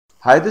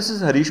Hi, this is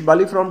Harish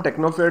Bali from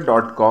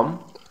Technofare.com.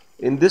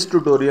 In this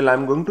tutorial, I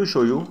am going to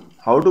show you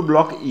how to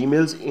block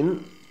emails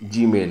in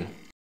Gmail.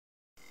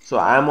 So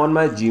I am on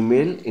my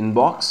Gmail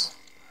inbox.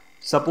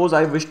 Suppose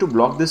I wish to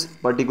block this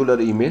particular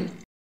email.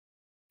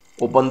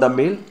 Open the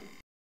mail,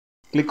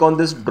 click on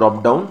this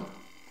drop down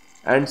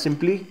and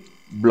simply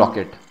block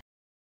it.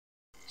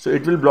 So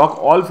it will block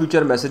all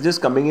future messages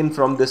coming in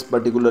from this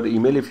particular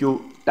email if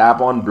you tap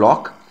on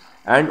block,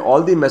 and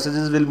all the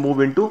messages will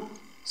move into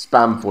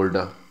spam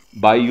folder.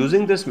 By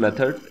using this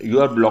method,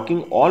 you are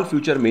blocking all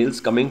future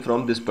mails coming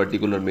from this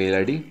particular mail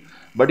ID.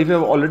 But if you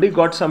have already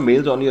got some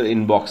mails on your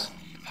inbox,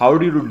 how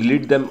do you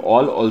delete them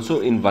all also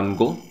in one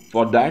go?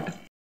 For that,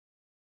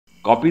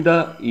 copy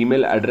the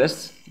email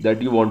address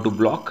that you want to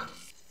block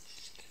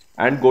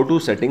and go to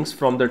settings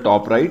from the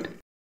top right,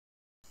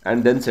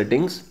 and then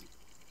settings.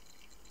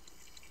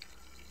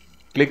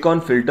 Click on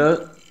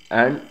filter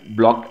and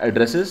blocked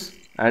addresses,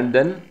 and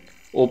then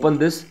open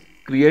this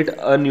create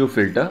a new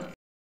filter.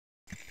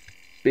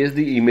 Paste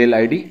the email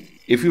ID.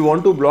 If you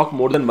want to block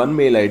more than one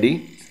mail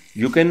ID,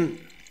 you can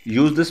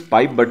use this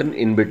pipe button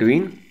in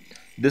between.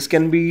 This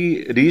can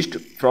be reached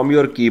from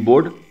your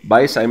keyboard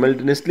by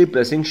simultaneously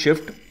pressing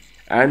shift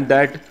and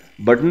that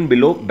button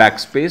below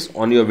backspace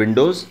on your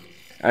Windows,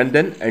 and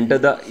then enter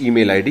the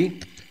email ID.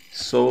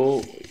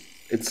 So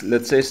it's,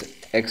 let's say,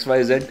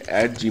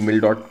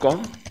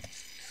 xyz@gmail.com,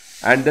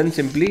 and then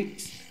simply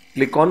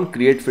click on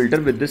create filter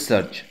with this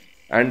search,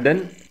 and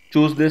then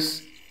choose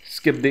this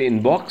skip the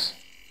inbox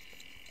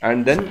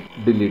and then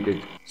delete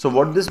it. So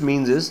what this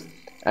means is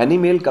any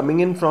mail coming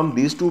in from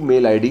these two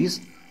mail IDs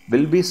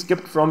will be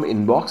skipped from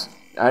inbox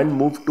and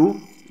moved to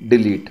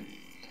delete.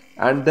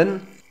 And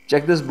then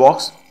check this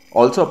box,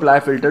 also apply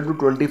filter to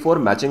 24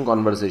 matching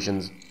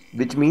conversations,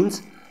 which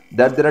means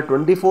that there are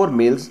 24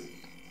 mails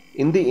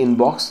in the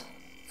inbox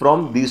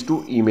from these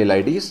two email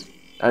IDs,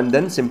 and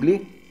then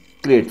simply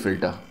create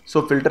filter.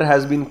 So filter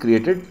has been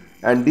created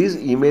and these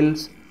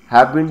emails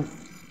have been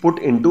put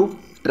into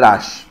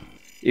trash.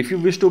 If you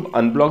wish to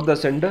unblock the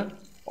sender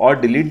or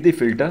delete the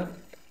filter,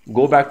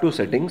 go back to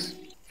settings,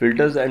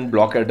 filters and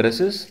block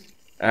addresses,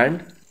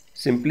 and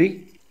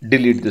simply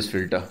delete this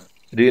filter.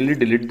 Really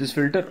delete this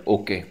filter?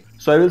 Okay.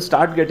 So I will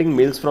start getting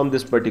mails from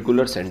this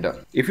particular sender.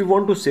 If you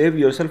want to save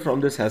yourself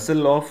from this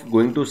hassle of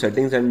going to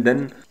settings and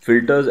then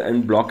filters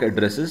and block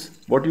addresses,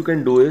 what you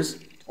can do is,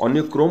 on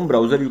your Chrome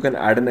browser you can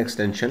add an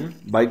extension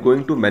by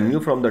going to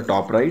menu from the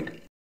top right,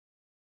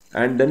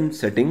 and then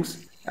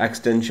settings,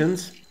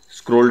 extensions,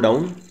 scroll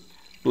down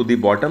to the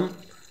bottom,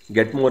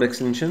 get more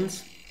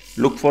extensions,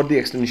 look for the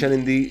extension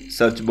in the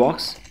search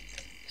box,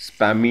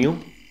 Spamio,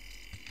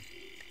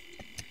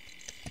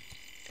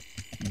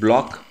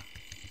 block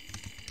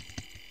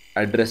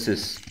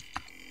addresses.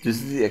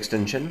 This is the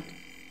extension.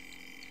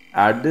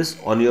 Add this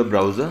on your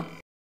browser,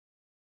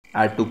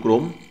 add to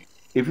Chrome.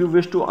 If you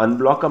wish to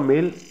unblock a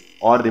mail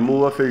or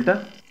remove a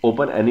filter,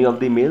 open any of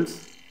the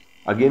mails,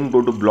 again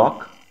go to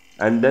block,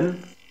 and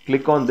then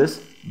click on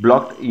this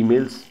blocked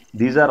emails.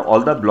 These are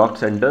all the blocked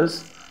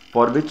senders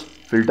for which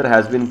filter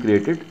has been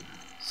created.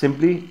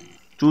 Simply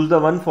choose the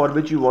one for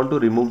which you want to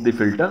remove the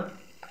filter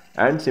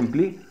and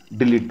simply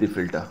delete the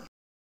filter.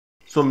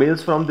 So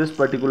mails from this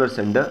particular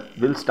sender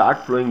will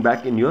start flowing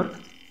back in your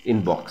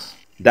inbox.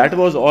 That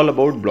was all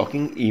about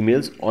blocking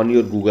emails on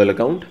your Google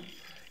account.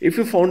 If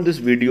you found this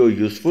video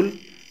useful,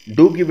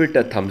 do give it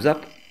a thumbs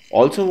up.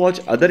 Also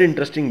watch other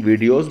interesting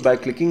videos by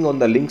clicking on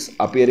the links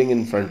appearing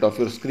in front of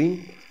your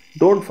screen.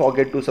 Don't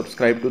forget to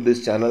subscribe to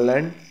this channel,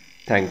 and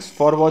thanks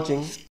for watching.